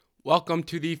Welcome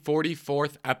to the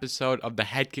 44th episode of the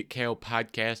Head Kick KO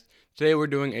podcast. Today we're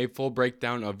doing a full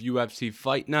breakdown of UFC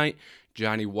Fight Night,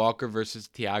 Johnny Walker versus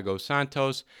Thiago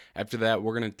Santos. After that,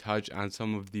 we're going to touch on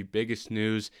some of the biggest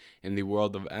news in the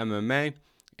world of MMA,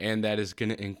 and that is going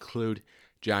to include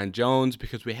Jon Jones,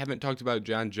 because we haven't talked about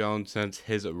Jon Jones since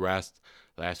his arrest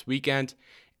last weekend.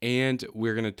 And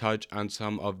we're going to touch on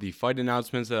some of the fight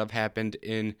announcements that have happened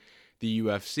in the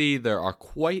UFC. There are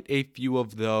quite a few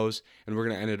of those, and we're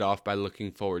going to end it off by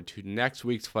looking forward to next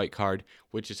week's fight card,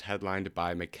 which is headlined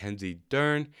by Mackenzie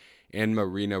Dern and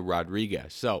Marina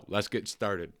Rodriguez. So let's get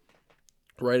started.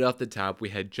 Right off the top, we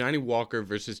had Johnny Walker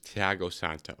versus Thiago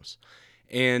Santos.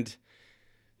 And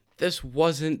this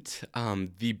wasn't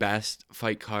the best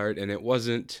fight card, and it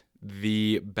wasn't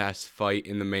the best fight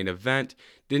in the main event.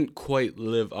 Didn't quite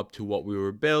live up to what we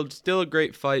were billed. Still a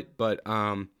great fight, but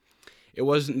it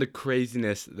wasn't the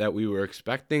craziness that we were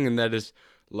expecting, and that is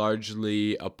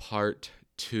largely a part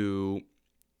to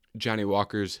Johnny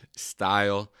Walker's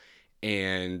style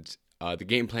and the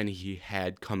game plan he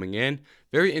had coming in.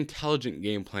 Very intelligent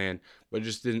game plan, but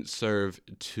just didn't serve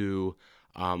to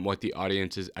what the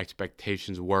audience's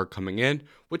expectations were coming in,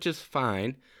 which is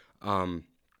fine.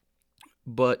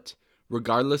 But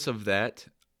regardless of that,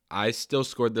 I still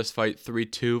scored this fight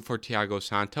 3-2 for Thiago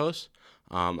Santos.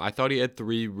 I thought he had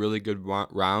three really good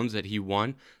rounds that he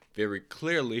won very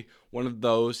clearly. One of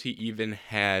those, he even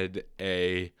had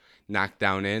a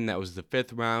knockdown in. That was the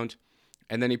fifth round.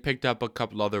 And then he picked up a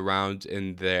couple other rounds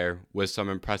in there with some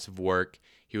impressive work.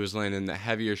 He was landing the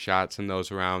heavier shots in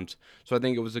those rounds. So I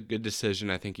think it was a good decision.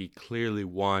 I think he clearly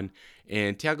won.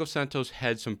 And Thiago Santos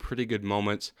had some pretty good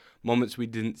moments we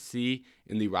didn't see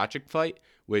in the Rakic fight,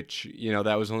 which,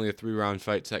 that was only a 3-round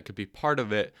fight, so that could be part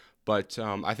of it. But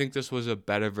I think this was a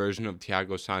better version of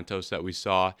Thiago Santos that we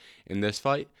saw in this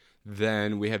fight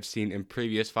than we have seen in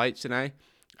previous fights. And I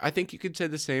think you could say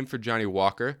the same for Johnny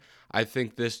Walker. I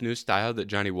think this new style that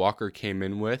Johnny Walker came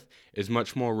in with is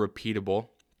much more repeatable.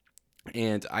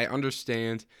 And I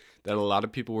understand that a lot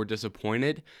of people were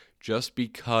disappointed just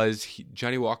because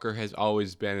Johnny Walker has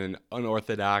always been an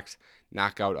unorthodox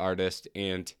knockout artist,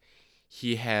 and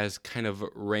he has kind of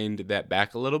reined that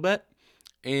back a little bit.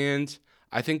 And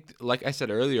I think, like I said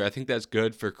earlier, I think that's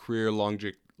good for career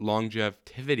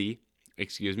longevity,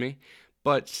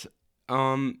 but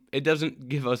it doesn't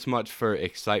give us much for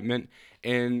excitement,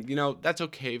 and, that's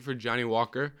okay for Johnny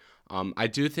Walker. I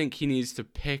do think he needs to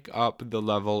pick up the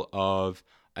level of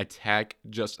attack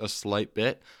just a slight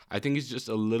bit. I think he's just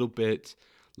a little bit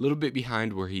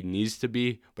behind where he needs to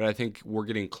be, but I think we're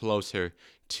getting closer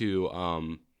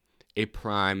to a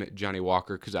prime Johnny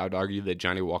Walker, because I would argue that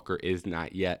Johnny Walker is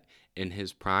not yet in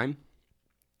his prime.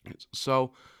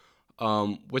 So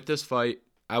with this fight,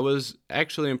 I was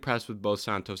actually impressed with both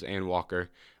Santos and Walker.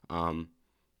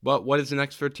 But what is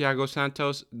next for Thiago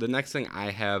Santos? The next thing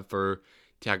I have for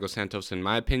Thiago Santos, in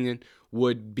my opinion,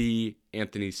 would be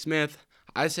Anthony Smith.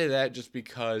 I say that just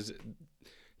because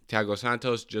Thiago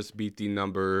Santos just beat the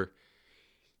number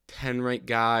 10 ranked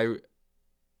guy.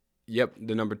 Yep,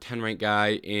 the number 10 ranked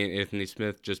guy, and Anthony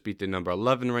Smith just beat the number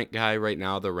 11 ranked guy. Right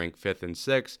now, they're ranked 5th and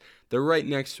 6th. They're right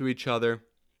next to each other,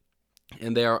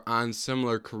 and they are on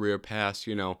similar career paths.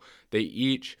 They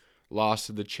each lost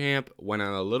to the champ, went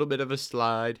on a little bit of a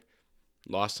slide,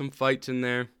 lost some fights in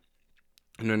there,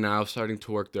 and are now starting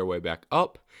to work their way back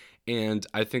up. And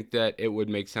I think that it would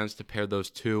make sense to pair those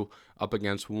two up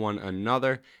against one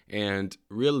another. And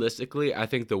realistically, I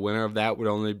think the winner of that would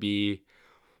only be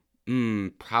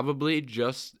probably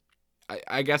just,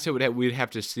 I guess we'd have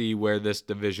to see where this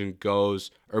division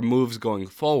goes or moves going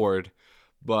forward.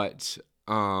 But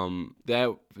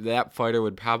that fighter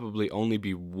would probably only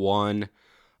be one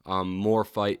more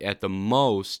fight at the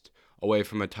most away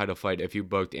from a title fight if you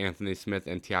booked Anthony Smith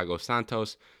and Thiago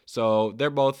Santos. So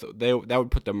that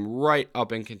would put them right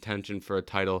up in contention for a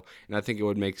title, and I think it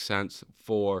would make sense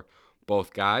for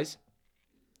both guys.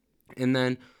 And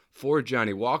then for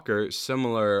Johnny Walker,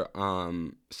 similar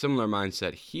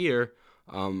mindset here.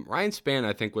 Ryan Spann,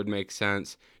 I think, would make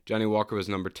sense. Johnny Walker was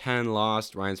number 10,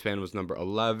 lost. Ryan Spann was number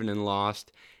 11 and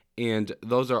lost. And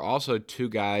those are also two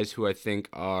guys who I think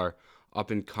are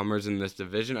up-and-comers in this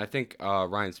division. I think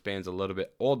Ryan Spann's a little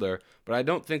bit older, but I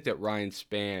don't think that Ryan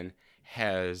Spann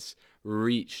has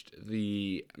reached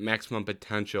the maximum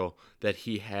potential that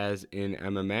he has in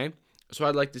MMA. So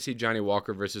I'd like to see Johnny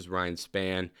Walker versus Ryan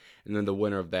Spann, and then the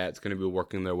winner of that is going to be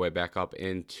working their way back up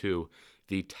into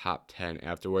the top 10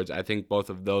 afterwards. I think both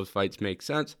of those fights make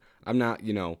sense. I'm not,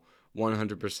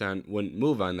 100% wouldn't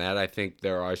move on that. I think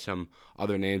there are some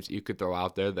other names you could throw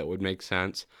out there that would make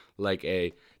sense, like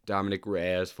a Dominic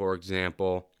Reyes, for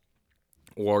example,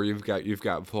 Or you've got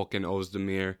Volkan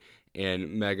Ozdemir and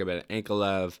Magomed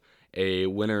Ankalaev. A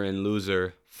winner and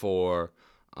loser for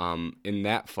in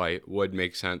that fight would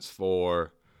make sense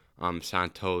for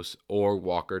Santos or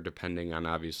Walker, depending on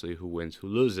obviously who wins, who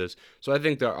loses. So I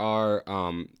think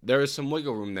there is some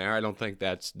wiggle room there. I don't think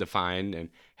that's defined and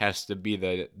has to be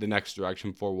the next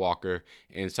direction for Walker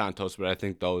and Santos, but I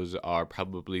think those are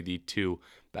probably the two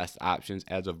best options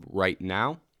as of right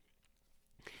now.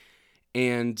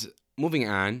 And moving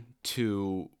on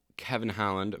to Kevin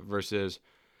Holland versus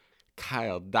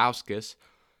Kyle Dauskas.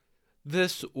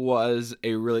 This was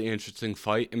a really interesting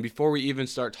fight. And before we even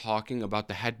start talking about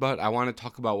the headbutt, I want to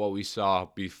talk about what we saw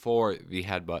before the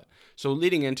headbutt. So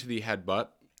leading into the headbutt,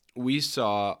 we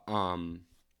saw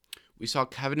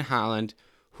Kevin Holland,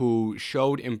 who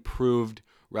showed improved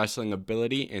wrestling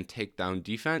ability and takedown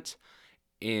defense.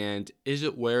 And is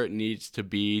it where it needs to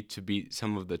beat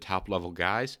some of the top level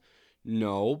guys?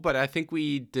 No, but I think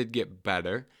we did get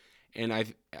better, and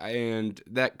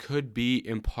that could be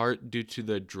in part due to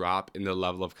the drop in the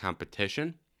level of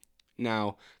competition.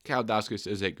 Now, Kyle Dauskas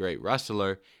is a great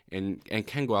wrestler and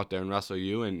can go out there and wrestle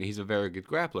you, and he's a very good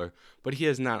grappler, but he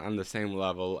is not on the same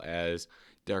level as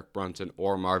Derek Brunson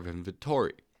or Marvin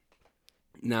Vettori.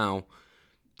 Now,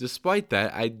 despite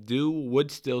that, would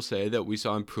still say that we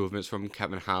saw improvements from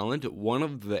Kevin Holland. One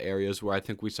of the areas where I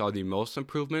think we saw the most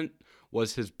improvement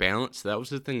was his balance. That was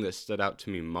the thing that stood out to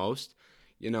me most.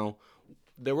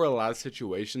 There were a lot of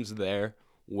situations there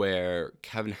where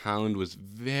Kevin Holland was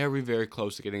very, very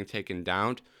close to getting taken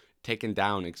down,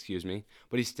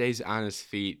 but he stays on his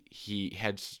feet. He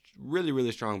had really,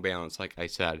 really strong balance, like I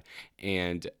said,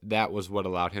 and that was what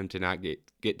allowed him to not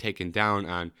get taken down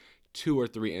on two or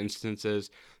three instances.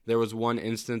 There was one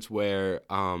instance where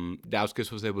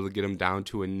Dauskas was able to get him down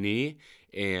to a knee,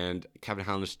 and Kevin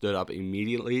Holland stood up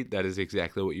immediately. That is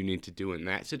exactly what you need to do in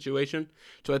that situation.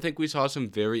 So I think we saw some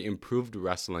very improved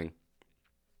wrestling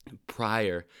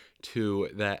prior to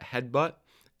that headbutt.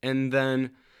 And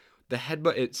then the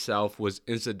headbutt itself was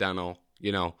incidental,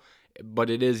 but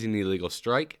it is an illegal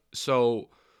strike. So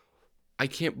I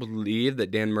can't believe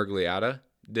that Dan Miragliotta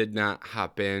did not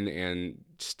hop in and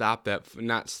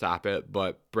not stop it,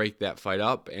 but break that fight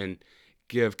up and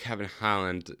give Kevin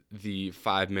Holland the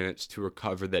 5 minutes to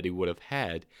recover that he would have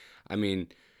had. I mean,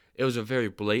 it was a very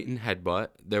blatant headbutt.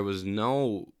 I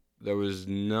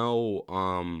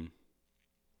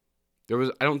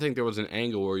don't think there was an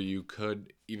angle where you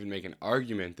could even make an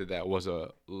argument that was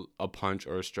a punch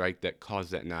or a strike that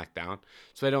caused that knockdown.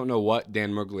 So I don't know what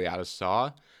Dan Miragliotta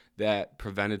saw that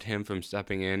prevented him from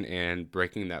stepping in and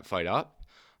breaking that fight up.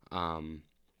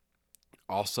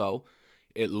 Also,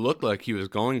 it looked like he was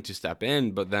going to step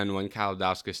in, but then when Kyle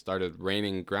Dauskas started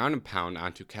raining ground and pound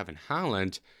onto Kevin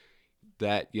Holland,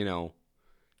 that,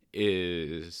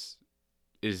 is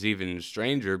even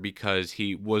stranger because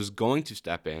he was going to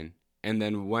step in, and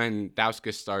then when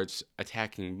Dauskas starts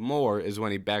attacking more is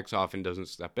when he backs off and doesn't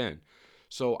step in.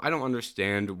 So I don't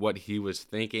understand what he was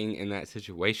thinking in that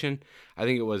situation. I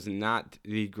think it was not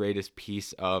the greatest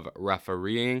piece of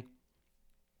refereeing.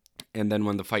 And then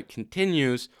when the fight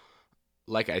continues,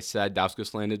 like I said,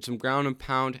 Dauskas landed some ground and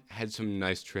pound, had some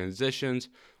nice transitions,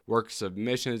 worked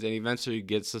submissions, and eventually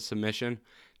gets the submission.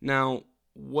 Now,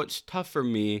 what's tough for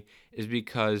me is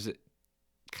because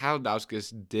Kyle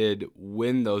Dauskas did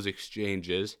win those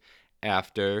exchanges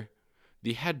after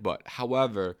the headbutt.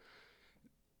 However,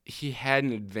 he had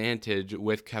an advantage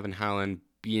with Kevin Holland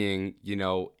being,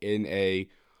 in a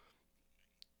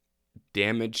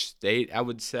damaged state, I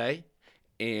would say.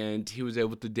 And he was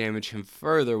able to damage him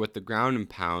further with the ground and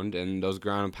pound, and those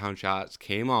ground and pound shots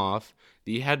came off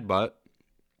the headbutt.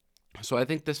 So I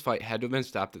think this fight had to have been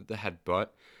stopped at the headbutt,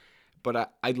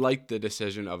 but I like the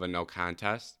decision of a no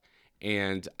contest,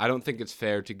 and I don't think it's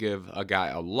fair to give a guy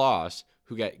a loss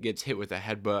who gets hit with a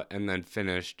headbutt and then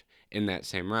finished in that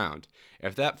same round.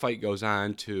 If that fight goes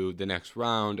on to the next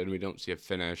round and we don't see a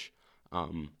finish,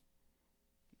 then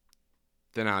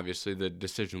obviously the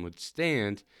decision would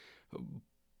stand.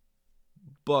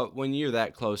 But when you're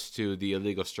that close to the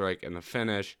illegal strike and the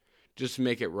finish, just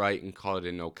make it right and call it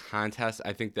a no contest.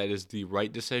 I think that is the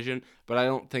right decision, but I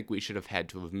don't think we should have had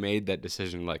to have made that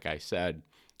decision like I said.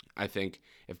 I think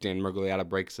if Dan Miragliotta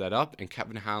breaks that up and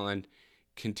Kevin Holland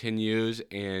continues,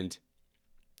 and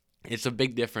it's a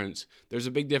big difference. There's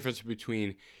a big difference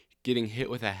between getting hit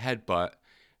with a headbutt,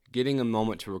 getting a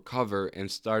moment to recover,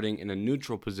 and starting in a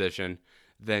neutral position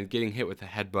than getting hit with a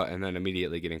headbutt and then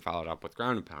immediately getting followed up with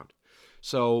ground and pound.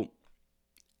 So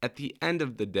at the end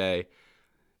of the day,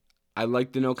 I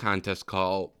like the no contest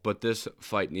call, but this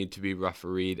fight needs to be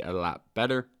refereed a lot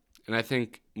better. And I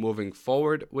think moving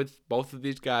forward with both of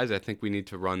these guys, I think we need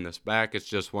to run this back. It's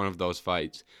just one of those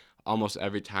fights. Almost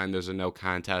every time there's a no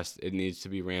contest, it needs to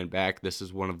be ran back. This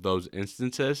is one of those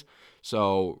instances.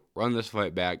 So run this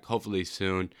fight back, hopefully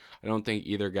soon. I don't think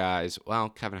either guys, well,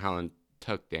 Kevin Holland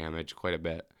took damage quite a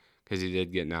bit because he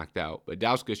did get knocked out. But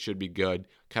Dauskas should be good.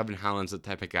 Kevin Holland's the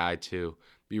type of guy to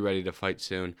be ready to fight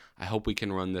soon. I hope we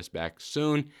can run this back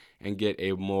soon and get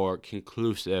a more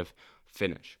conclusive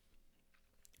finish.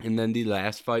 And then the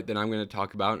last fight that I'm going to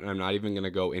talk about, and I'm not even going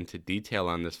to go into detail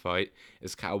on this fight,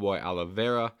 is Cowboy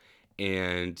Oliveira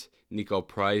and Nico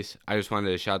Price. I just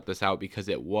wanted to shout this out because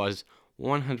it was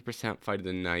 100% fight of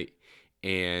the night.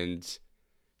 And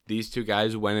these two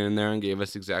guys went in there and gave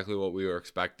us exactly what we were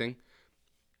expecting.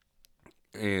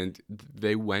 And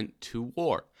they went to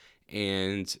war.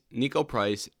 And Nico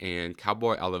Price and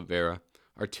Cowboy Oliveira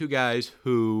are two guys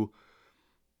who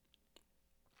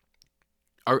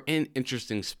are in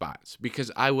interesting spots,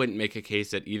 because I wouldn't make a case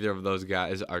that either of those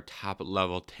guys are top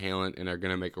level talent and are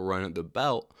going to make a run at the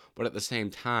belt. But at the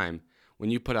same time, when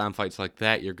you put on fights like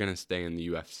that, you're going to stay in the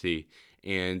UFC.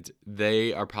 And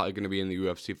they are probably going to be in the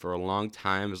UFC for a long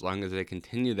time, as long as they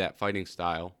continue that fighting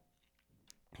style.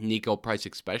 Nico Price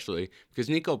especially, because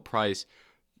Nico Price,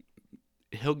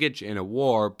 he'll get you in a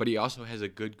war, but he also has a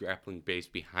good grappling base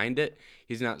behind it.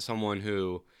 He's not someone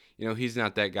who, he's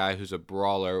not that guy who's a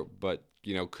brawler, but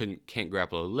can't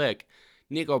grapple a lick.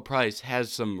 Nico Price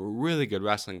has some really good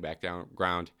wrestling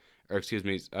background,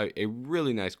 a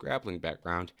really nice grappling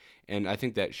background, and I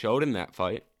think that showed in that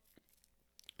fight.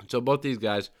 So both these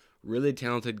guys, really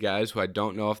talented guys who I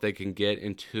don't know if they can get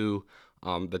into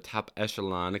the top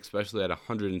echelon, especially at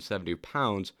 170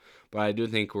 pounds, but I do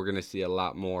think we're going to see a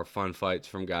lot more fun fights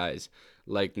from guys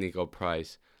like Nico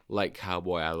Price, like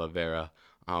Cowboy Oliveira,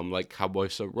 like Cowboy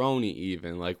Cerrone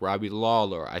even, like Robbie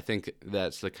Lawler. I think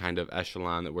that's the kind of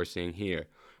echelon that we're seeing here.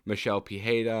 Michelle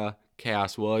Piejeda,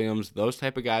 Chaos Williams, those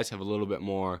type of guys have a little bit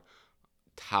more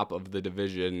top of the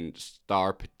division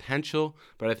star potential,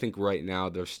 but I think right now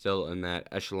they're still in that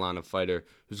echelon of fighter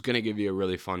who's going to give you a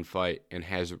really fun fight and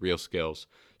has real skills.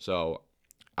 So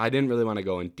I didn't really want to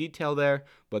go in detail there,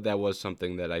 but that was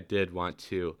something that I did want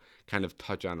to kind of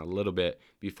touch on a little bit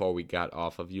before we got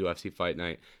off of UFC Fight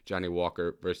Night, Johnny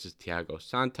Walker versus Thiago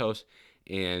Santos.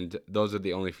 And those are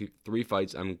the only three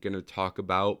fights I'm going to talk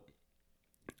about.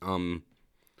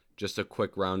 Just a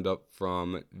quick roundup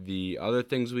from the other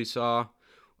things we saw.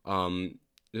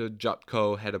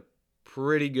 Jotko had a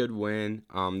pretty good win.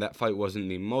 That fight wasn't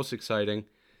the most exciting,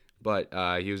 but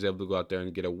he was able to go out there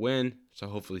and get a win. So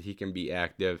hopefully he can be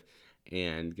active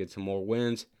and get some more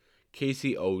wins.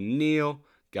 Casey O'Neill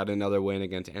got another win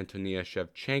against Antonia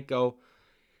Shevchenko.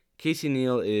 Casey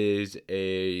O'Neill is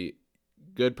a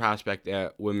good prospect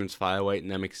at women's flyweight,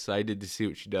 and I'm excited to see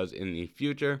what she does in the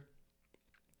future.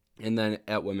 And then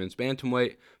at women's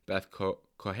bantamweight, Beth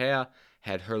Correa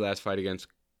had her last fight against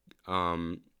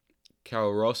Carol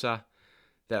Rosa.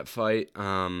 That fight,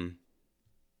 I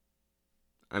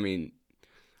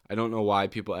don't know why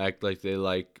people act like they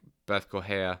like Beth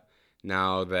Correa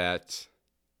now that,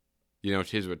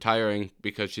 she's retiring,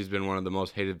 because she's been one of the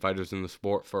most hated fighters in the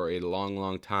sport for a long,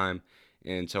 long time.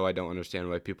 And so I don't understand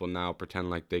why people now pretend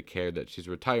like they care that she's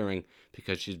retiring,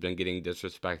 because she's been getting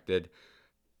disrespected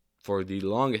for the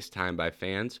longest time by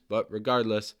fans. But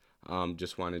regardless,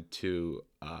 just wanted to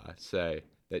say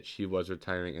that she was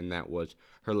retiring and that was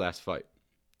her last fight.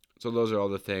 So those are all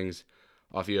the things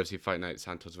off UFC Fight Night,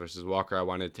 Santos versus Walker, I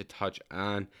wanted to touch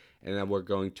on. And then we're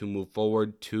going to move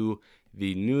forward to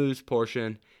the news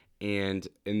portion. And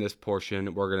in this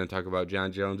portion, we're going to talk about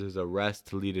Jon Jones' arrest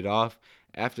to lead it off.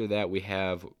 After that, we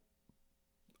have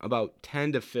about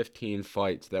 10 to 15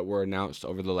 fights that were announced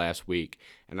over the last week,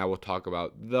 and I will talk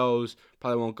about those.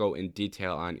 Probably won't go in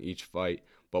detail on each fight,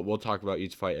 but we'll talk about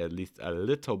each fight at least a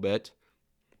little bit.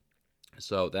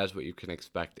 So that's what you can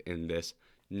expect in this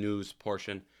news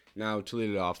portion. Now, to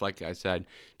lead it off, like I said,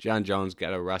 Jon Jones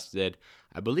got arrested.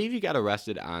 I believe he got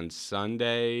arrested on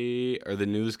Sunday, or the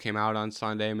news came out on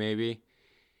Sunday, maybe.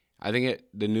 I think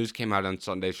the news came out on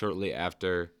Sunday shortly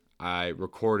after I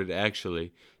recorded,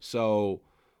 actually. So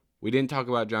we didn't talk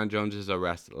about Jon Jones'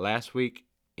 arrest last week,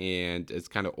 and it's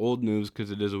kind of old news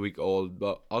because it is a week old,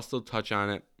 but I'll still touch on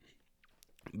it.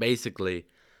 Basically,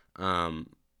 I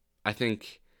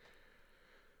think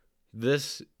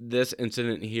this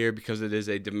incident here, because it is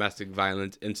a domestic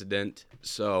violence incident,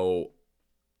 so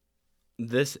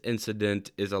this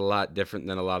incident is a lot different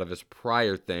than a lot of his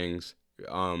prior things,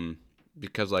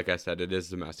 because like I said, it is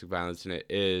domestic violence, and it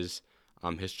is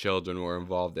his children were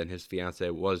involved and his fiance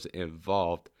was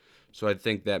involved. So I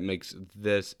think that makes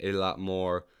this a lot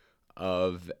more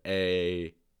of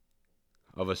a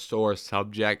of a sore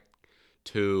subject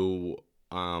to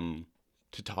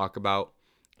talk about.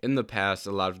 In the past,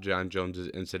 a lot of Jon Jones's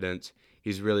incidents,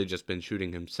 he's really just been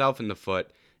shooting himself in the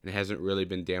foot and hasn't really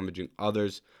been damaging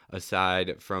others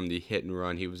aside from the hit and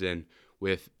run he was in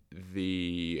with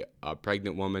the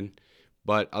pregnant woman.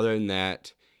 But other than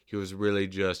that, he was really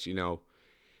just,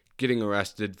 getting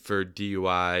arrested for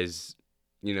DUIs,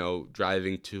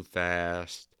 driving too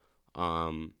fast,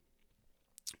 um,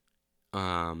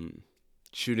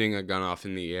 shooting a gun off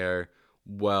in the air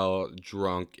while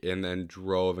drunk, and then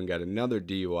drove and got another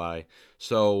DUI.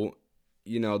 So,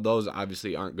 those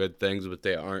obviously aren't good things, but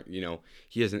they aren't,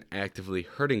 he isn't actively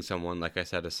hurting someone, like I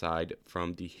said, aside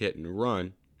from the hit and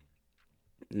run.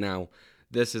 Now,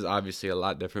 this is obviously a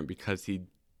lot different because he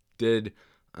did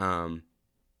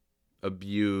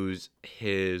abuse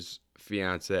his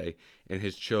fiance, and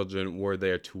his children were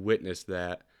there to witness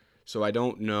that. So I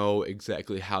don't know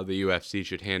exactly how the UFC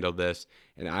should handle this,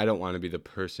 and I don't want to be the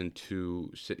person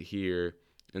to sit here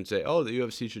and say, oh, the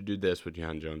UFC should do this with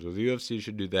Jon Jones, or the UFC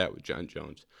should do that with Jon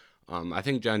Jones. I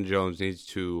think Jon Jones needs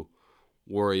to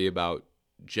worry about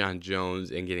Jon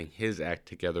Jones and getting his act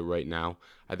together right now.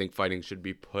 I think fighting should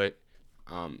be put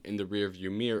in the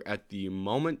rearview mirror at the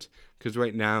moment, because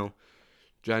right now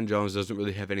Jon Jones doesn't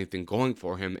really have anything going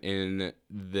for him in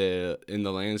the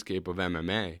landscape of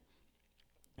MMA.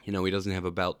 He doesn't have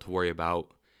a belt to worry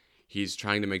about. He's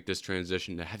trying to make this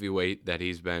transition to heavyweight that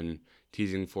he's been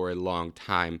teasing for a long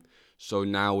time. So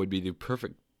now would be the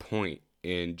perfect point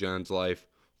in Jon's life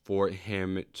for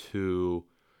him to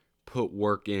put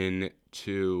work in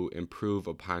to improve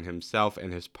upon himself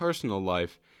and his personal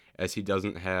life, as he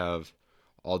doesn't have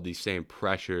all the same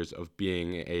pressures of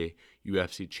being a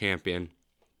UFC champion.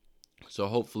 So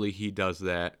hopefully he does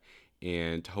that,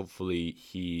 and hopefully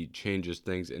he changes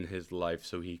things in his life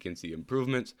so he can see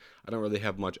improvements. I don't really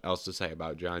have much else to say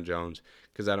about Jon Jones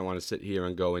because I don't want to sit here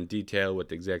and go in detail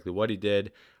with exactly what he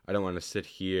did. I don't want to sit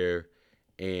here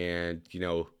and,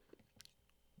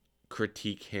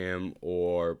 critique him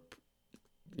or,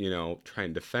 try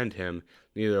and defend him.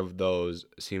 Neither of those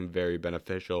seem very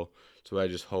beneficial. So I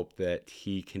just hope that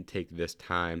he can take this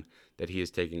time that he is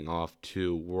taking off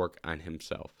to work on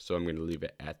himself. So I'm going to leave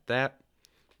it at that.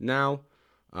 Now,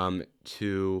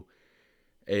 to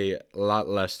a lot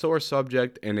less sore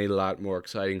subject and a lot more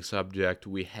exciting subject,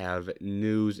 we have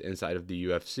news inside of the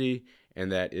UFC,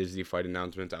 and that is the fight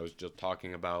announcements I was just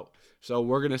talking about. So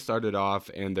we're going to start it off,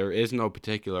 and there is no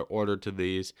particular order to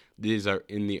these. These are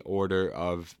in the order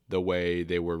of the way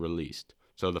they were released.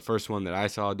 So the first one that I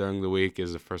saw during the week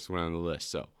is the first one on the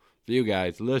list. So for you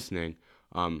guys listening,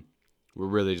 we're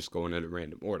really just going in a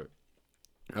random order.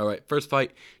 All right, first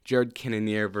fight, Jared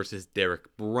Cannonier versus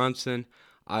Derek Brunson.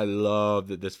 I love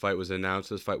that this fight was announced.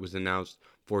 This fight was announced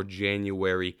for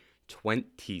January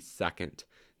 22nd.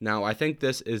 Now, I think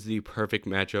this is the perfect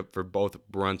matchup for both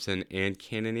Brunson and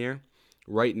Cannonier.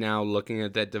 Right now, looking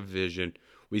at that division,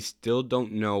 we still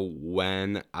don't know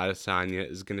when Adesanya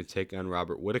is going to take on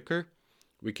Robert Whittaker.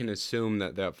 We can assume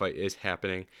that fight is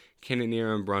happening.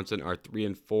 Cannonier and Brunson are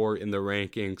 3-4 in the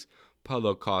rankings.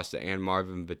 Paulo Costa and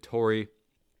Marvin Vettori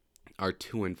are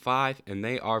 2-5, and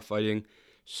they are fighting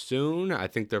soon. I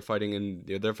think they're fighting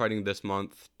this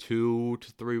month, 2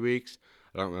 to 3 weeks.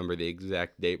 I don't remember the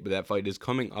exact date, but that fight is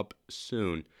coming up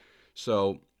soon.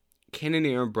 So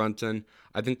Cannonier and Brunson,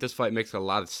 I think this fight makes a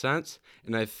lot of sense,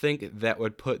 and I think that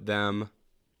would put them,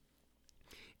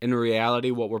 in reality,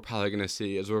 what we're probably going to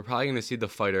see is we're probably going to see the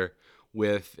fighter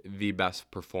with the best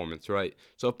performance, right?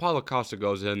 So if Paulo Costa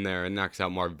goes in there and knocks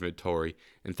out Marvin Vettori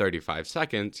in 35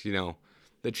 seconds,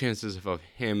 the chances of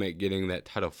him getting that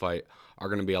title fight are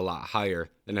going to be a lot higher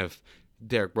than if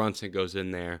Derek Brunson goes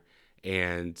in there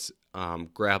and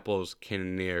grapples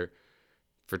Cannonier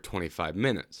for 25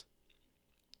 minutes.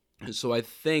 So I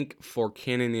think for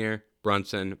Cannonier,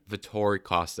 Brunson, Vettori,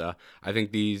 Costa, I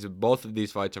think both of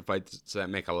these fights are fights that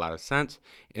make a lot of sense,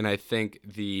 and I think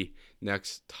the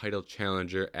next title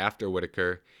challenger after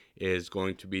Whittaker is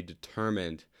going to be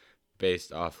determined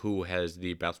based off who has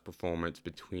the best performance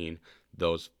between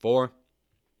those four.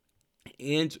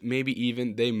 And maybe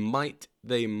even they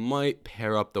might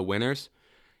pair up the winners.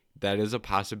 That is a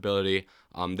possibility.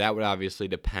 That would obviously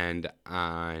depend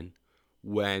on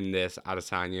when this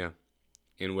Adesanya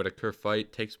and Whittaker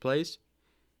fight takes place.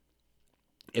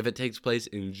 If it takes place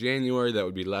in January, that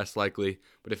would be less likely.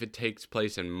 But if it takes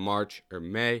place in March or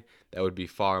May, that would be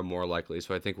far more likely.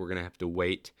 So I think we're going to have to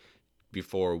wait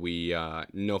before we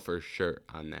know for sure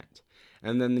on that.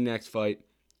 And then the next fight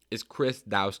is Chris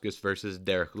Daukaus versus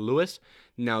Derek Lewis.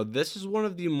 Now, this is one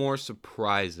of the more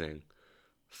surprising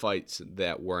fights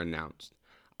that were announced.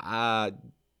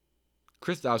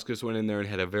 Chris Dauskas went in there and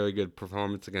had a very good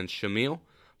performance against Shamil,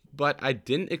 but I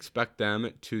didn't expect them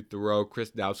to throw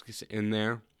Chris Dauskas in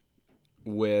there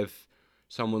with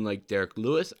someone like Derek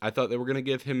Lewis. I thought they were going to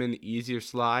give him an easier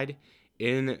slide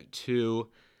into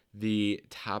the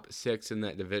top 6 in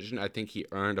that division. I think he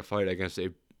earned a fight against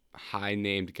a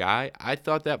high-named guy. I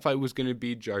thought that fight was going to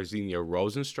be Jairzinho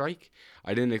Rozenstruik.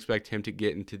 I didn't expect him to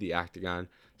get into the octagon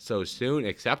so soon,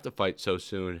 accept the fight so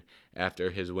soon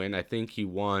after his win. I think he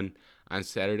won on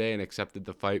Saturday and accepted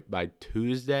the fight by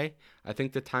Tuesday, I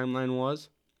think the timeline was.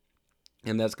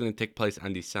 And that's going to take place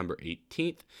on December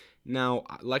 18th. Now,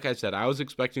 like I said, I was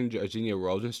expecting Jairzinho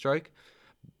Rozenstruik.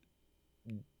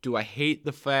 Do I hate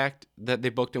the fact that they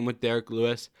booked him with Derek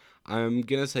Lewis? I'm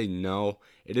going to say no.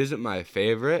 It isn't my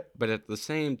favorite, but at the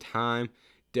same time,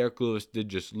 Derek Lewis did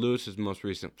just lose his most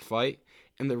recent fight,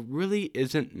 and there really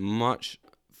isn't much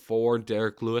for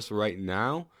Derek Lewis right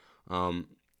now,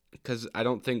 because I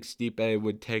don't think Stipe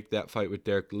would take that fight with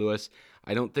Derek Lewis.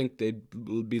 I don't think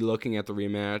they'd be looking at the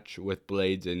rematch with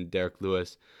Blades and Derek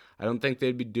Lewis. I don't think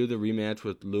they'd do the rematch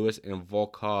with Lewis and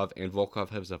Volkov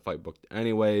has a fight booked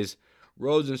anyways.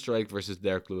 Rozenstruik versus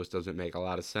Derek Lewis doesn't make a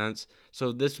lot of sense.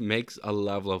 So this makes a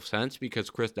level of sense because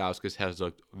Chris Dauskas has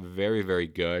looked very, very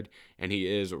good, and he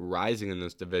is rising in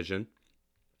this division.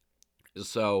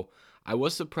 So I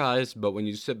was surprised, but when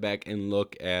you sit back and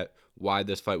look at why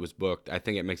this fight was booked, I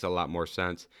think it makes a lot more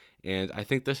sense. And I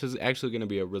think this is actually going to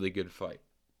be a really good fight.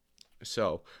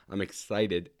 So I'm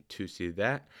excited to see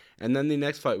that. And then the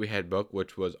next fight we had booked,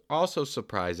 which was also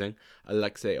surprising,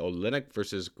 Alexei Oleinik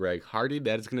versus Greg Hardy.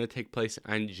 That is going to take place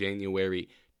on January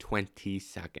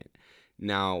 22nd.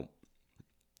 Now,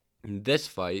 this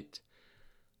fight,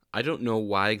 I don't know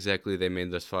why exactly they made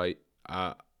this fight.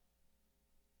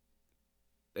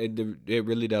 It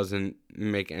really doesn't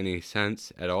make any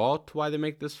sense at all to why they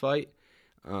make this fight.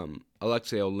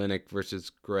 Alexei Oleinik versus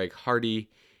Greg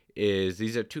Hardy.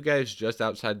 These are two guys just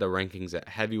outside the rankings at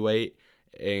heavyweight,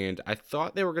 and I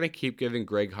thought they were going to keep giving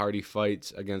Greg Hardy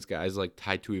fights against guys like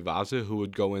Tai Tuivasa, who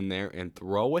would go in there and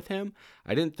throw with him.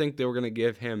 I didn't think they were going to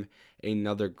give him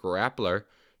another grappler.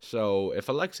 So if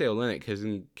Alexei Oleinik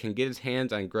can get his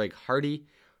hands on Greg Hardy,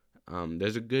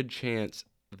 there's a good chance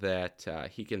that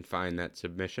he can find that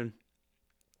submission.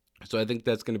 So I think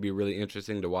that's going to be really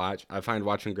interesting to watch. I find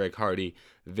watching Greg Hardy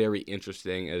very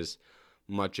interesting. As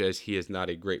much as he is not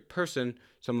a great person,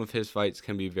 some of his fights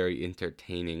can be very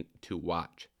entertaining to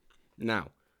watch. Now,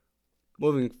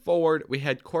 moving forward, we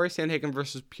had Corey Sandhagen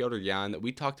versus Petr Yan that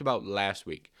we talked about last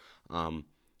week. Corey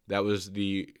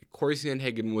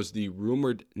Sandhagen was the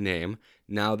rumored name.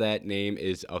 Now that name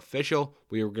is official.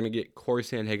 We were going to get Corey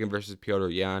Sandhagen versus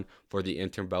Petr Yan for the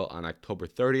interim belt on October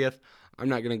 30th. I'm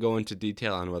not going to go into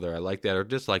detail on whether I like that or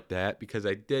dislike that because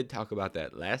I did talk about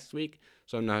that last week.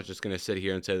 So I'm not just going to sit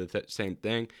here and say the same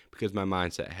thing because my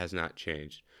mindset has not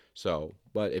changed.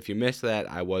 But if you missed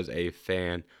that, I was a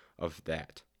fan of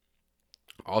that.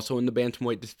 Also in the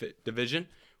bantamweight division,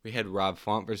 we had Rob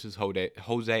Font versus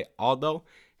Jose Aldo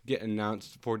get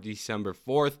announced for December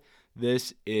 4th.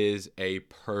 This is a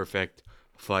perfect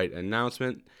fight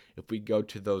announcement. If we go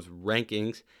to those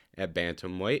rankings at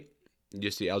bantamweight, you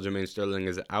see Aljamain Sterling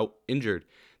is out injured.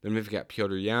 Then we've got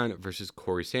Petr Yan versus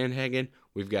Corey Sandhagen.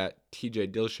 We've got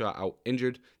TJ Dillashaw out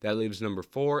injured. That leaves number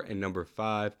 4 and number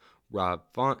 5, Rob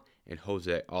Font and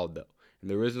Jose Aldo. And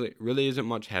there really isn't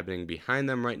much happening behind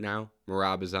them right now.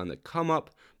 Merab is on the come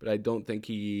up, but I don't think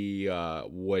he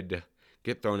would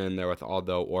get thrown in there with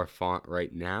Aldo or Font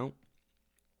right now.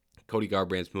 Cody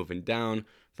Garbrandt's moving down.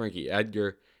 Frankie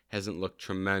Edgar hasn't looked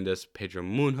tremendous. Pedro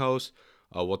Munhoz.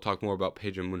 We'll talk more about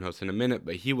Pedro Munhoz in a minute,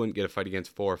 but he wouldn't get a fight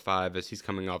against 4 or 5 as he's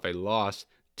coming off a loss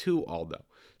to Aldo.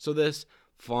 So this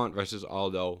Font versus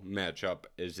Aldo matchup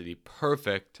is the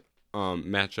perfect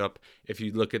matchup if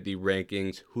you look at the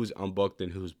rankings, who's unbooked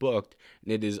and who's booked.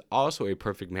 And it is also a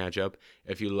perfect matchup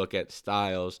if you look at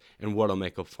styles and what'll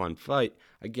make a fun fight.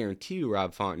 I guarantee you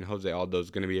Rob Font and Jose Aldo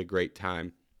is going to be a great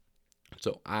time.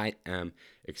 So I am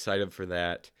excited for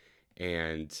that.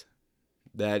 And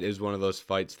that is one of those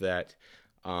fights that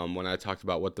when I talked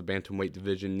about what the bantamweight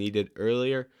division needed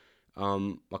earlier,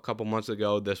 a couple months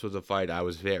ago, this was a fight I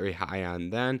was very high on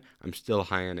then. I'm still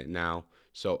high on it now.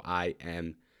 So I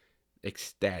am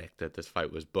ecstatic that this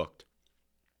fight was booked.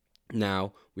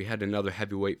 Now, we had another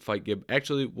heavyweight fight.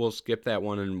 Actually, we'll skip that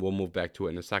one and we'll move back to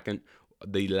it in a second.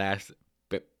 We had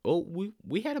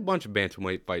a bunch of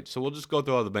bantamweight fights, so we'll just go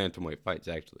through all the bantamweight fights,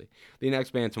 actually. The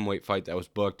next bantamweight fight that was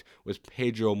booked was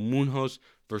Pedro Munhoz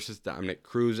versus Dominick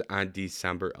Cruz on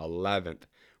December 11th.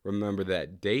 Remember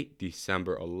that date,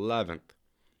 December 11th.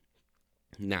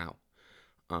 Now,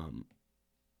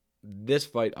 this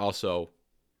fight also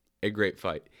a great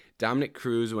fight. Dominic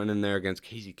Cruz went in there against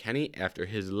Casey Kenny after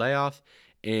his layoff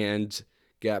and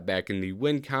got back in the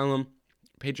win column.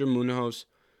 Pedro Munhoz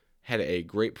had a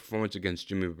great performance against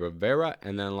Jimmy Rivera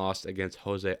and then lost against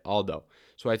Jose Aldo.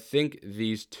 So I think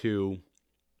these two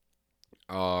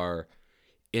are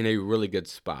in a really good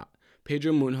spot.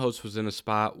 Pedro Munhoz was in a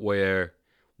spot where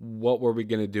what were we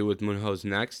going to do with Munhoz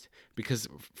next? Because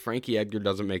Frankie Edgar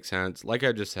doesn't make sense. Like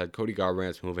I just said, Cody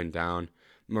Garbrandt's moving down.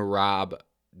 Merab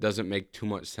doesn't make too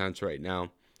much sense right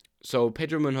now. So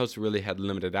Pedro Munhoz really had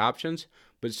limited options,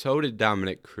 but so did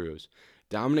Dominic Cruz.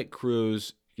 Dominic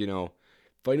Cruz,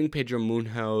 fighting Pedro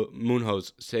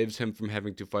Munhoz saves him from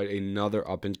having to fight another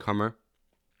up-and-comer.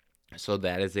 So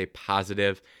that is a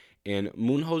positive. And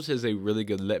Munhoz is a really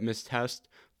good litmus test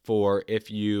for if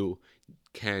you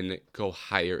can go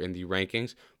higher in the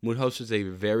rankings. Munhoz is a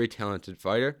very talented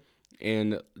fighter.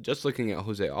 And just looking at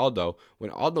Jose Aldo,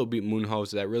 when Aldo beat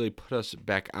Munhoz, that really put us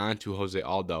back onto Jose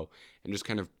Aldo and just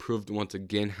kind of proved once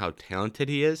again how talented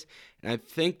he is. And I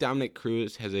think Dominic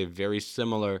Cruz has a very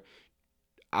similar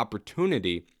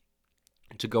opportunity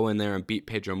to go in there and beat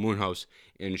Pedro Munhoz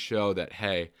and show that,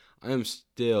 hey, I am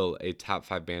still a top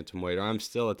 5 bantamweight, or I'm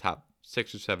still a top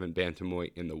 6 or 7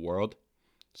 bantamweight in the world.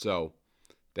 So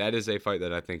that is a fight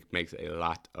that I think makes a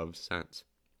lot of sense.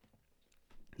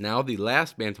 Now, the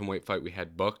last bantamweight fight we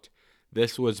had booked,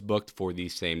 this was booked for the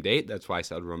same date. That's why I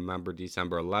said remember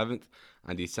December 11th.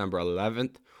 On December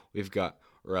 11th, we've got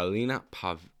Ralina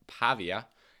Pavia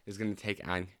is going to take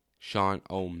on Sean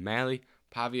O'Malley.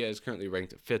 Pavia is currently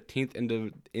ranked 15th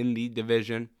in the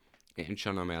division, and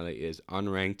Sean O'Malley is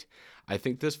unranked. I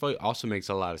think this fight also makes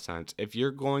a lot of sense. If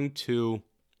you're going to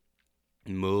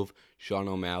move Sean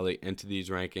O'Malley into these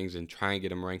rankings and try and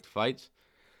get him ranked fights,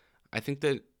 I think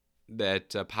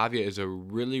that Pavia is a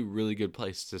really, really good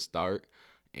place to start.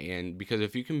 And because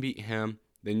if you can beat him,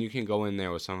 then you can go in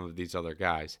there with some of these other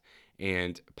guys.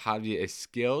 And Pavia is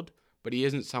skilled, but he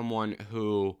isn't someone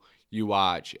who you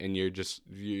watch and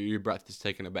your breath is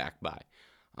taken aback by.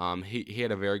 He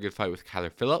had a very good fight with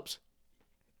Kyler Phillips,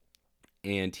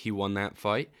 and he won that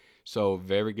fight. So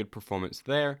very good performance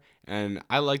there. And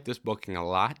I like this booking a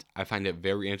lot. I find it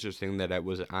very interesting that it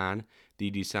was on the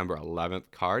December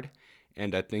 11th card.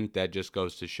 And I think that just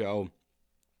goes to show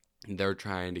they are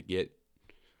trying to get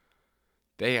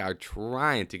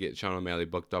Sean O'Malley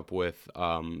booked up with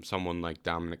someone like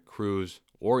Dominic Cruz,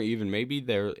 or even maybe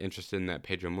they're interested in that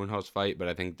Pedro Munhoz fight, but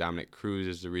I think Dominic Cruz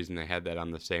is the reason they had that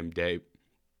on the same day.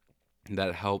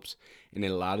 That helps in a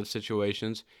lot of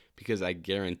situations, because I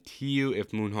guarantee you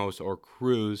if Munhoz or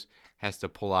Cruz has to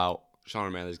pull out, Sean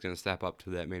O'Malley is going to step up to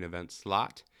that main event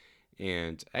slot.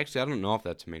 And actually, I don't know if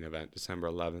that's a main event, December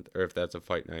 11th, or if that's a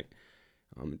fight night.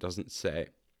 It doesn't say.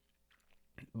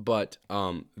 But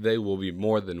they will be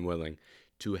more than willing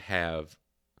to have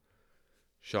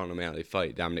Sean O'Malley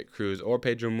fight Dominic Cruz or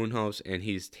Pedro Munhoz, and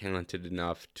he's talented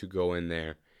enough to go in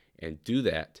there and do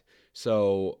that.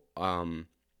 So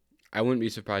I wouldn't be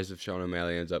surprised if Sean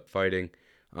O'Malley ends up fighting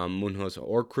Munhoz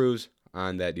or Cruz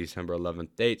on that December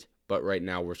 11th date. But right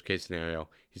now, worst case scenario,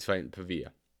 he's fighting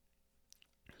Pavia.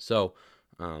 So,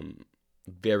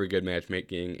 very good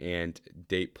matchmaking and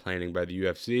date planning by the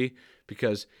UFC,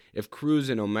 because if Cruz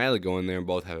and O'Malley go in there and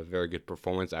both have a very good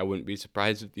performance, I wouldn't be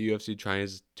surprised if the UFC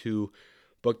tries to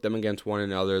book them against one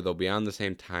another. They'll be on the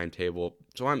same timetable.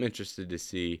 So I'm interested to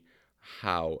see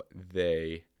how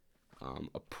they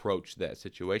approach that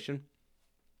situation.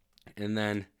 And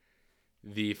then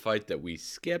the fight that we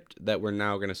skipped that we're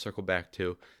now going to circle back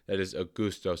to, that is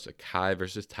Augusto Sakai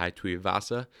versus Tai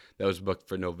Tuivasa. That was booked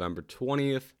for November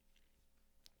 20th.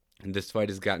 And this fight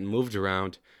has gotten moved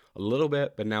around a little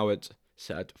bit, but now it's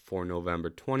set for November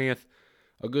 20th.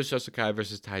 Augusto Sakai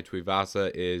versus Tai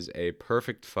Tuivasa is a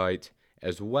perfect fight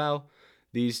as well.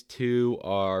 These two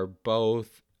are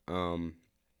both... Augusto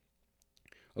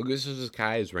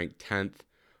Sakai is ranked 10th,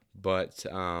 but...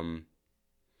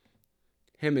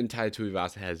 him and Tai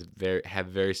Tuivasa have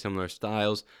very similar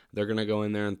styles. They're going to go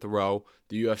in there and throw.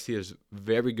 The UFC is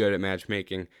very good at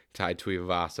matchmaking Tai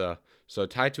Tuivasa. So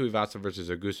Tai Tuivasa versus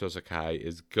Augusto Sakai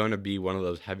is going to be one of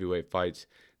those heavyweight fights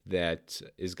that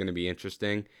is going to be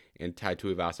interesting. And Tai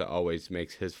Tuivasa always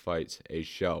makes his fights a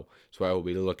show. So I will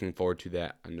be looking forward to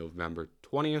that on November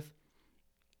 20th.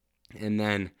 And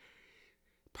then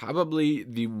probably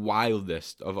the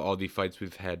wildest of all the fights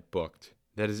we've had booked.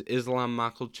 That is Islam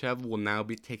Makhachev will now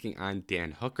be taking on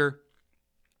Dan Hooker.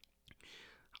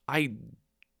 I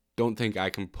don't think I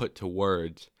can put to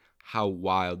words how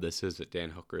wild this is that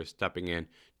Dan Hooker is stepping in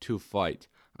to fight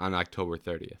on October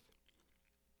 30th.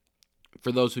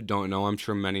 For those who don't know, I'm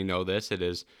sure many know this. It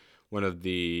is one of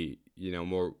the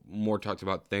more talked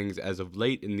about things as of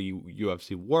late in the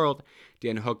UFC world.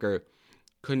 Dan Hooker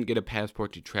couldn't get a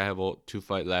passport to travel to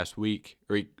fight last week,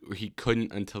 or he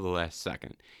couldn't until the last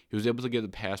second. He was able to get the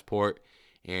passport,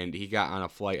 and he got on a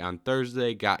flight on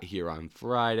Thursday, got here on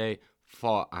Friday,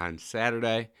 fought on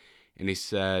Saturday, and he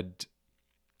said,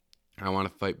 I want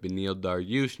to fight Beneil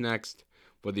Dariush next.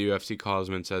 But the UFC calls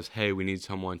him and says, hey, we need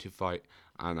someone to fight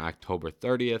on October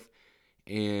 30th.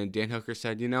 And Dan Hooker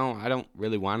said, I don't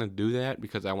really want to do that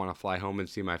because I want to fly home and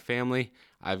see my family.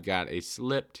 I've got a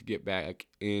slip to get back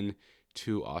in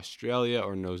to Australia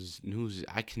or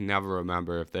I can never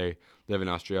remember if they live in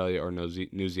Australia or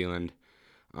New Zealand.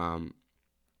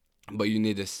 But you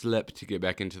need a slip to get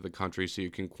back into the country so you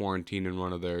can quarantine in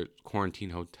one of their quarantine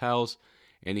hotels.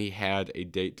 And he had a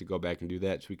date to go back and do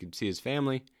that so he could see his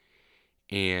family.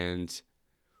 And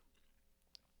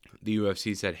the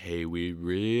UFC said, hey, we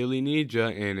really need you.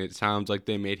 And it sounds like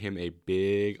they made him a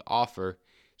big offer.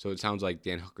 So it sounds like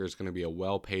Dan Hooker is going to be a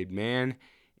well-paid man.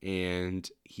 And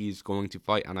he's going to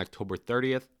fight on October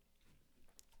 30th.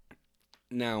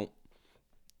 Now,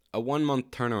 a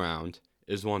 1-month turnaround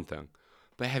is one thing.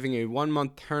 But having a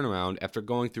 1-month turnaround after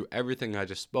going through everything I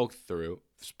just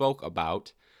spoke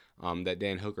about, that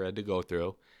Dan Hooker had to go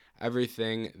through,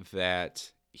 everything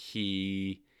that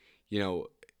he,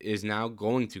 is now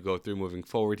going to go through moving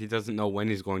forward. He doesn't know when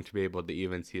he's going to be able to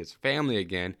even see his family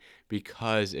again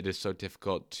because it is so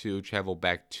difficult to travel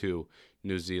back to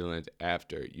New Zealand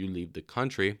after you leave the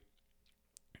country.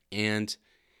 And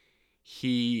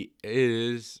he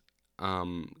is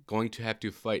going to have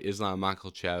to fight Islam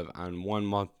Makhachev on 1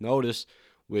 month notice,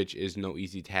 which is no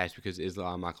easy task because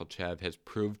Islam Makhachev has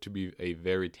proved to be a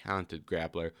very talented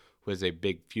grappler who has a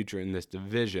big future in this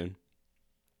division.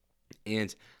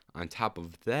 And on top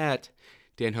of that,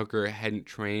 Dan Hooker hadn't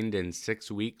trained in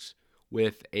 6 weeks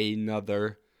with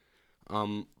another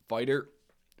fighter,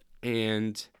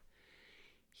 and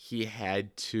he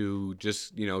had to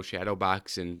just, shadow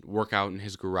box and work out in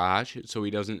his garage so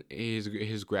he doesn't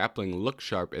his grappling look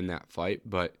sharp in that fight,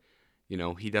 but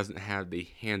he doesn't have the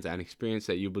hands-on experience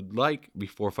that you would like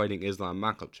before fighting Islam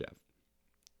Makhachev.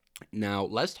 Now,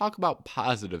 let's talk about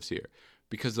positives here,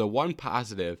 because the one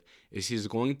positive is he's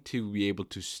going to be able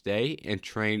to stay and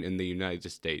train in the United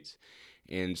States.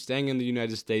 And staying in the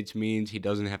United States means he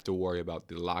doesn't have to worry about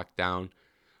the lockdown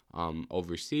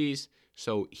overseas,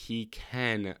 so he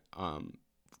can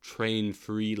train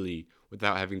freely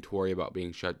without having to worry about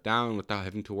being shut down, without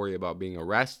having to worry about being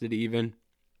arrested even.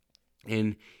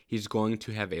 And he's going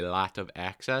to have a lot of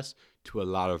access to a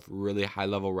lot of really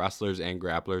high-level wrestlers and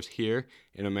grapplers here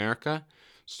in America.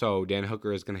 So Dan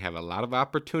Hooker is going to have a lot of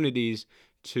opportunities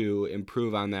to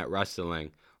improve on that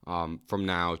wrestling from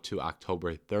now to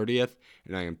October 30th.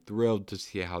 And I am thrilled to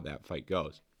see how that fight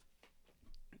goes.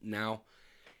 Now,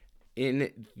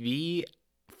 in the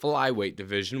flyweight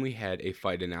division, we had a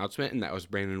fight announcement, and that was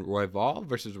Brandon Royval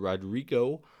versus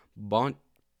Rodrigo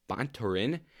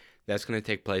Bontorin. That's going to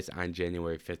take place on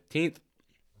January 15th.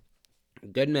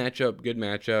 Good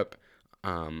matchup.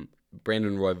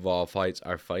 Brandon Royval fights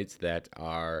are fights that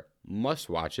are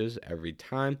must-watches every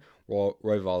time.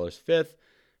 Royval is 5th.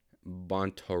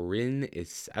 Bontorin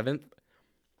is 7th.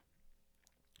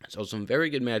 So some very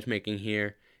good matchmaking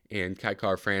here. And Kai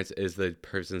Kara-France is the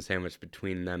person sandwiched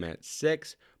between them at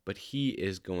 6. But he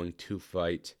is going to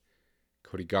fight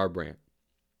Cody Garbrandt.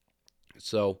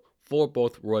 So for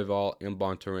both Royval and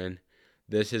Bontorin,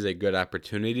 this is a good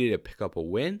opportunity to pick up a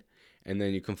win, and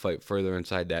then you can fight further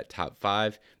inside that top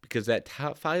 5, because that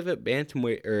top 5 at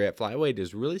bantamweight or at flyweight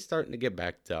is really starting to get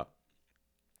backed up.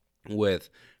 With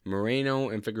Moreno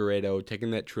and Figueiredo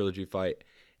taking that trilogy fight,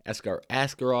 Askar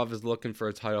Askarov is looking for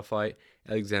a title fight,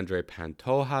 Alexandre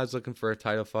Pantoja is looking for a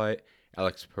title fight,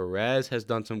 Alex Perez has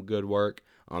done some good work.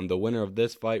 The winner of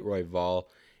this fight, Royval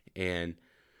and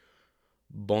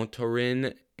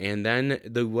Bontorin, and then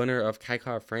the winner of Kai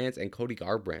Kara-France and Cody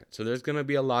Garbrandt. So there's going to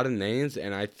be a lot of names,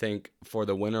 and I think for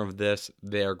the winner of this,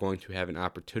 they are going to have an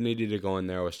opportunity to go in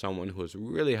there with someone who is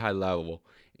really high level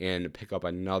and pick up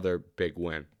another big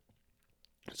win.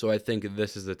 So I think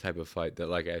this is the type of fight that,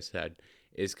 like I said,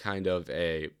 is kind of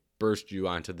a burst you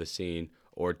onto the scene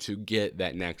or to get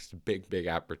that next big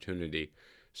opportunity.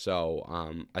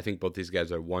 So I think both these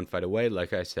guys are one fight away,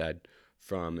 like I said,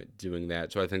 from doing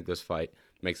that. So I think this fight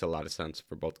makes a lot of sense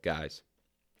for both guys.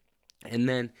 And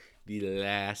then the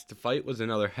last fight was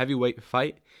another heavyweight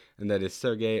fight, and that is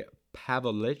Sergey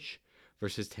Pavlovich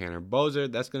versus Tanner Boser.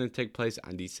 That's going to take place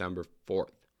on December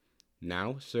 4th.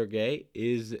 Now, Sergey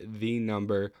is the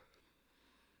number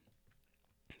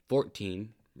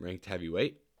 14 ranked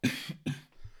heavyweight.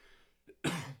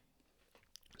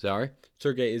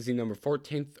 Sergey is the number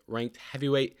 14th ranked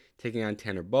heavyweight, taking on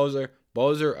Tanner Boser.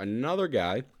 Boser, another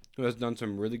guy who has done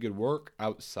some really good work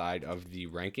outside of the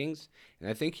rankings, and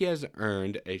I think he has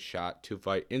earned a shot to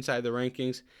fight inside the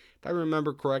rankings. If I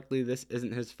remember correctly, this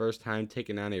isn't his first time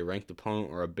taking on a ranked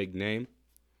opponent or a big name.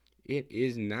 It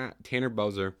is not. Tanner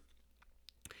Boser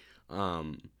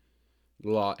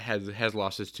has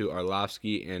losses to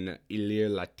Arlovsky and Ilir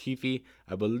Latifi.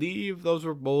 I believe those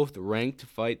were both ranked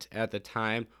fights at the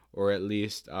time, or at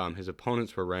least his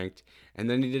opponents were ranked. And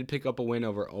then he did pick up a win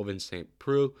over Ovince St.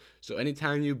 Preux. So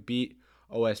anytime you beat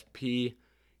OSP,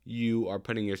 you are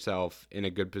putting yourself in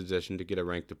a good position to get a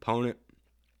ranked opponent.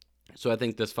 So I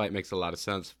think this fight makes a lot of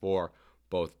sense for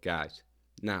both guys.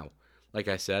 Now, like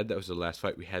I said, that was the last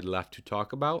fight we had left to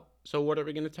talk about. So what are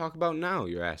we going to talk about now,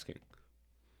 you're asking?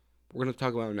 We're going to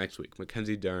talk about next week,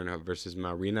 Mackenzie Dern versus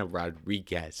Marina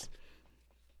Rodriguez.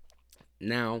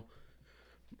 Now,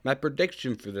 my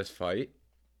prediction for this fight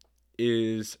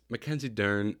is Mackenzie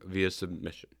Dern via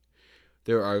submission.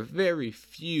 There are very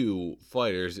few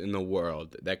fighters in the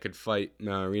world that could fight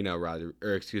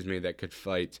that could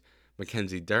fight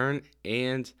Mackenzie Dern,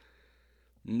 and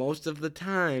most of the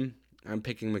time, I'm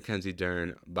picking Mackenzie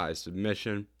Dern by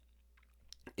submission.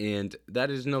 And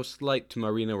that is no slight to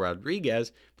Marina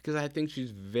Rodriguez, because I think she's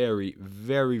very,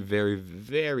 very, very,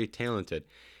 very talented.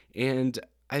 And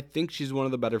I think she's one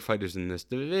of the better fighters in this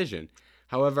division.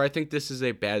 However, I think this is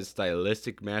a bad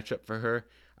stylistic matchup for her.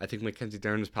 I think Mackenzie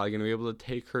Dern is probably going to be able to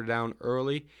take her down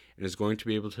early and is going to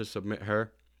be able to submit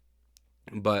her.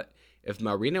 But if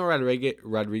Marina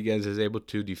Rodriguez is able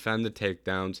to defend the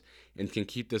takedowns and can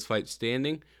keep this fight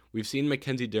standing, we've seen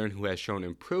Mackenzie Dern, who has shown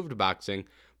improved boxing,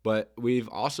 but we've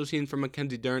also seen from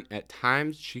Mackenzie Dern at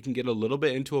times she can get a little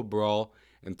bit into a brawl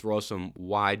and throw some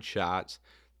wide shots,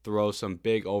 throw some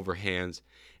big overhands.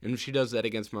 And if she does that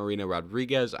against Marina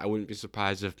Rodriguez, I wouldn't be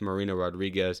surprised if Marina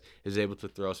Rodriguez is able to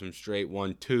throw some straight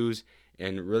 1-2s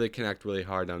and really connect really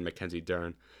hard on Mackenzie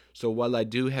Dern. So while I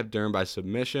do have Dern by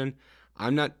submission,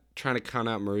 I'm not trying to count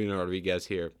out Marina Rodriguez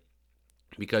here,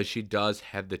 because she does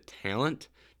have the talent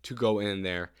to go in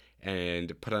there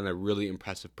and put on a really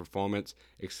impressive performance,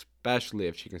 especially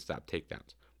if she can stop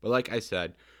takedowns. But like I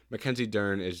said, Mackenzie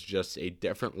Dern is just a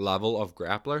different level of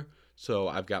grappler, so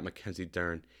I've got Mackenzie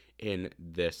Dern in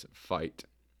this fight.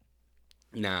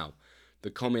 Now, the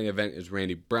co-main event is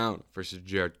Randy Brown versus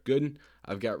Jared Gooden.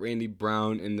 I've got Randy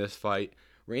Brown in this fight.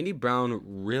 Randy Brown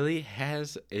really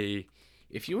has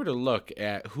if you were to look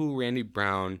at who Randy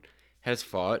Brown has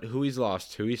fought, who he's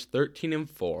lost to, he's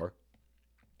 13-4.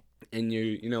 And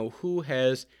you know who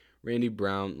has Randy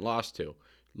Brown lost to?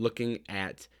 Looking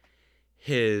at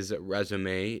his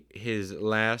resume, his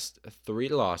last 3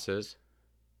 losses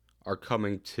have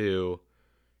come to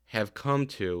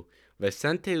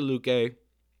Vicente Luque,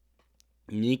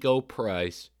 Nico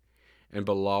Price, and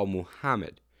Bilal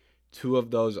Muhammad. 2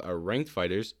 of those are ranked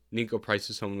fighters. Nico Price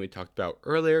is someone we talked about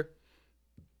earlier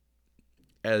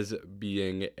as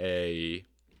being a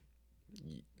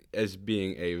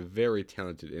very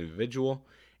talented individual,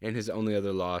 and his only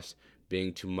other loss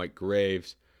being to Mike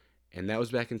Graves, and that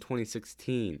was back in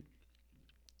 2016.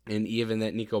 And even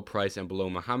that Nico Price and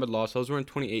Bilal Muhammad loss, those were in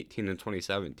 2018 and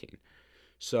 2017.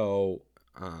 So,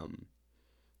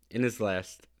 in his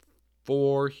last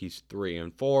 4, he's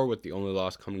 3-4, with the only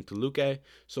loss coming to Luque.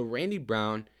 So Randy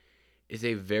Brown is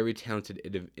a very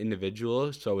talented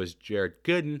individual. So is Jared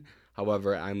Gooden.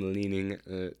 However, I'm leaning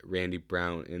Randy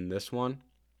Brown in this one.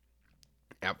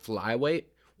 At flyweight,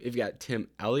 we've got Tim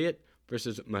Elliott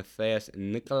versus Matheus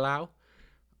Nicolau.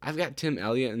 I've got Tim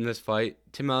Elliott in this fight.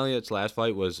 Tim Elliott's last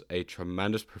fight was a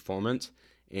tremendous performance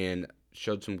and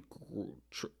showed some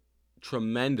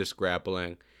tremendous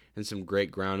grappling and some great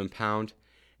ground and pound.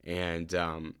 And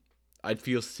I'd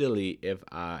feel silly if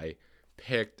I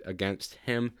picked against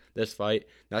him this fight.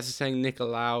 Not to saying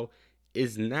Nicolau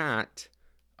is not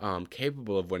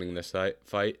capable of winning this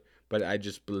fight, but I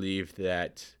just believe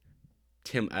that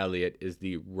Tim Elliott is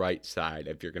the right side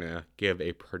if you're going to give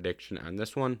a prediction on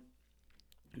this one.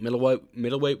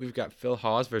 Middleweight, we've got Phil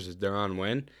Hawes versus Deron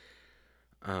Winn.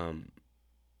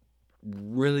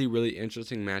 Really, really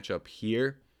interesting matchup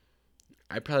here.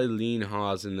 I probably lean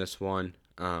Hawes in this one.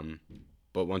 But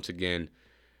once again,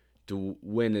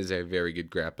 Winn is a very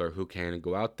good grappler who can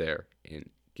go out there and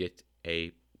get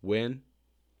a win.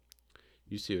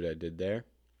 You see what I did there?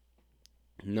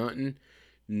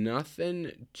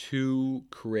 Nothing too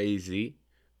crazy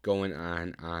going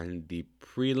on the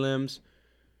prelims.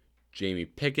 Jamie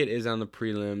Pickett is on the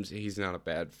prelims. He's not a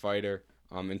bad fighter.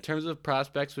 In terms of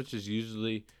prospects, which is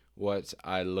usually what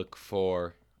I look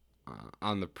for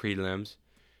on the prelims,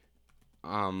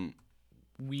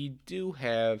 we do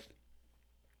have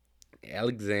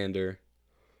Alexander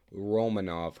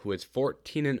Romanov, who is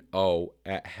 14-0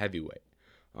 at heavyweight.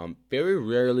 Very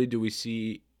rarely do we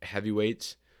see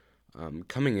heavyweights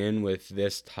coming in with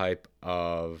this type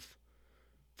of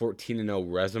 14-0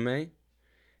 resume.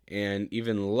 And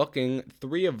even looking,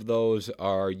 3 of those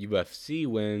are UFC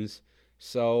wins.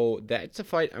 So that's a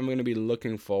fight I'm going to be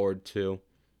looking forward to.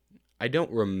 I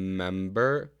don't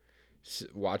remember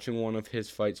watching one of his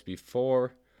fights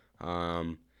before.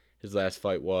 His last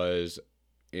fight was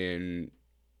in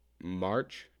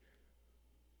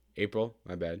April,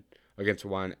 against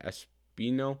Juan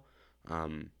Espino.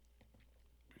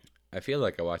 I feel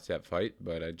like I watched that fight,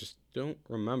 but I just don't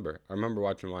remember. I remember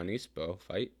watching Juan Espino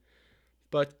fight.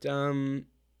 But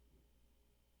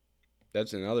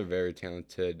that's another very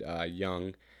talented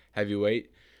young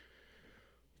heavyweight.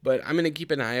 But I'm going to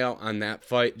keep an eye out on that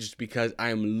fight just because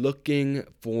I'm looking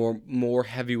for more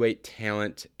heavyweight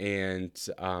talent. And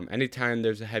anytime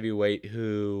there's a heavyweight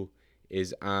who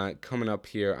is coming up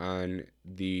here on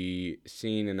the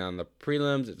scene and on the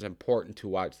prelims, it's important to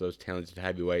watch those talented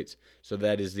heavyweights. So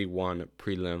that is the one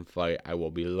prelim fight I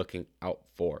will be looking out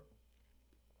for.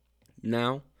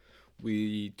 Now,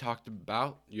 we talked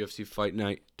about UFC Fight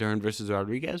Night Dern versus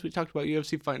Rodriguez. We talked about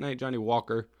UFC Fight Night Johnny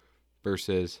Walker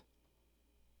versus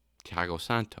Thiago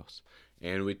Santos.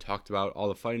 And we talked about all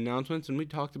the fight announcements, and we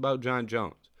talked about Jon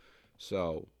Jones.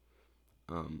 So,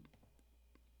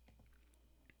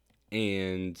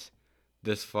 and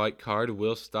this fight card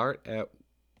will start at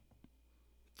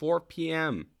 4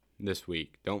 p.m. this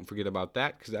week. Don't forget about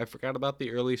that, because I forgot about the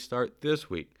early start this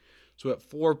week. So at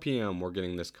 4 p.m. we're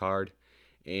getting this card.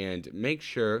 And make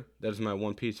sure, that is my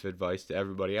one piece of advice to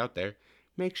everybody out there,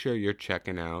 make sure you're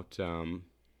checking out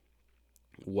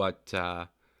what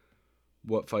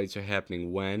fights are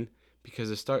happening when, because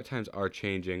the start times are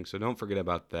changing, so don't forget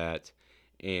about that.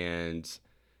 And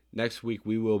next week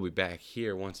we will be back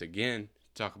here once again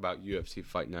to talk about UFC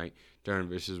Fight Night Dern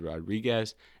versus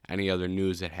Rodriguez, any other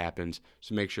news that happens,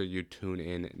 so make sure you tune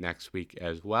in next week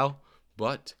as well.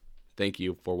 But thank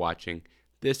you for watching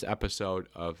this episode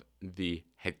of the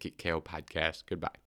Head Kick KO podcast. Goodbye.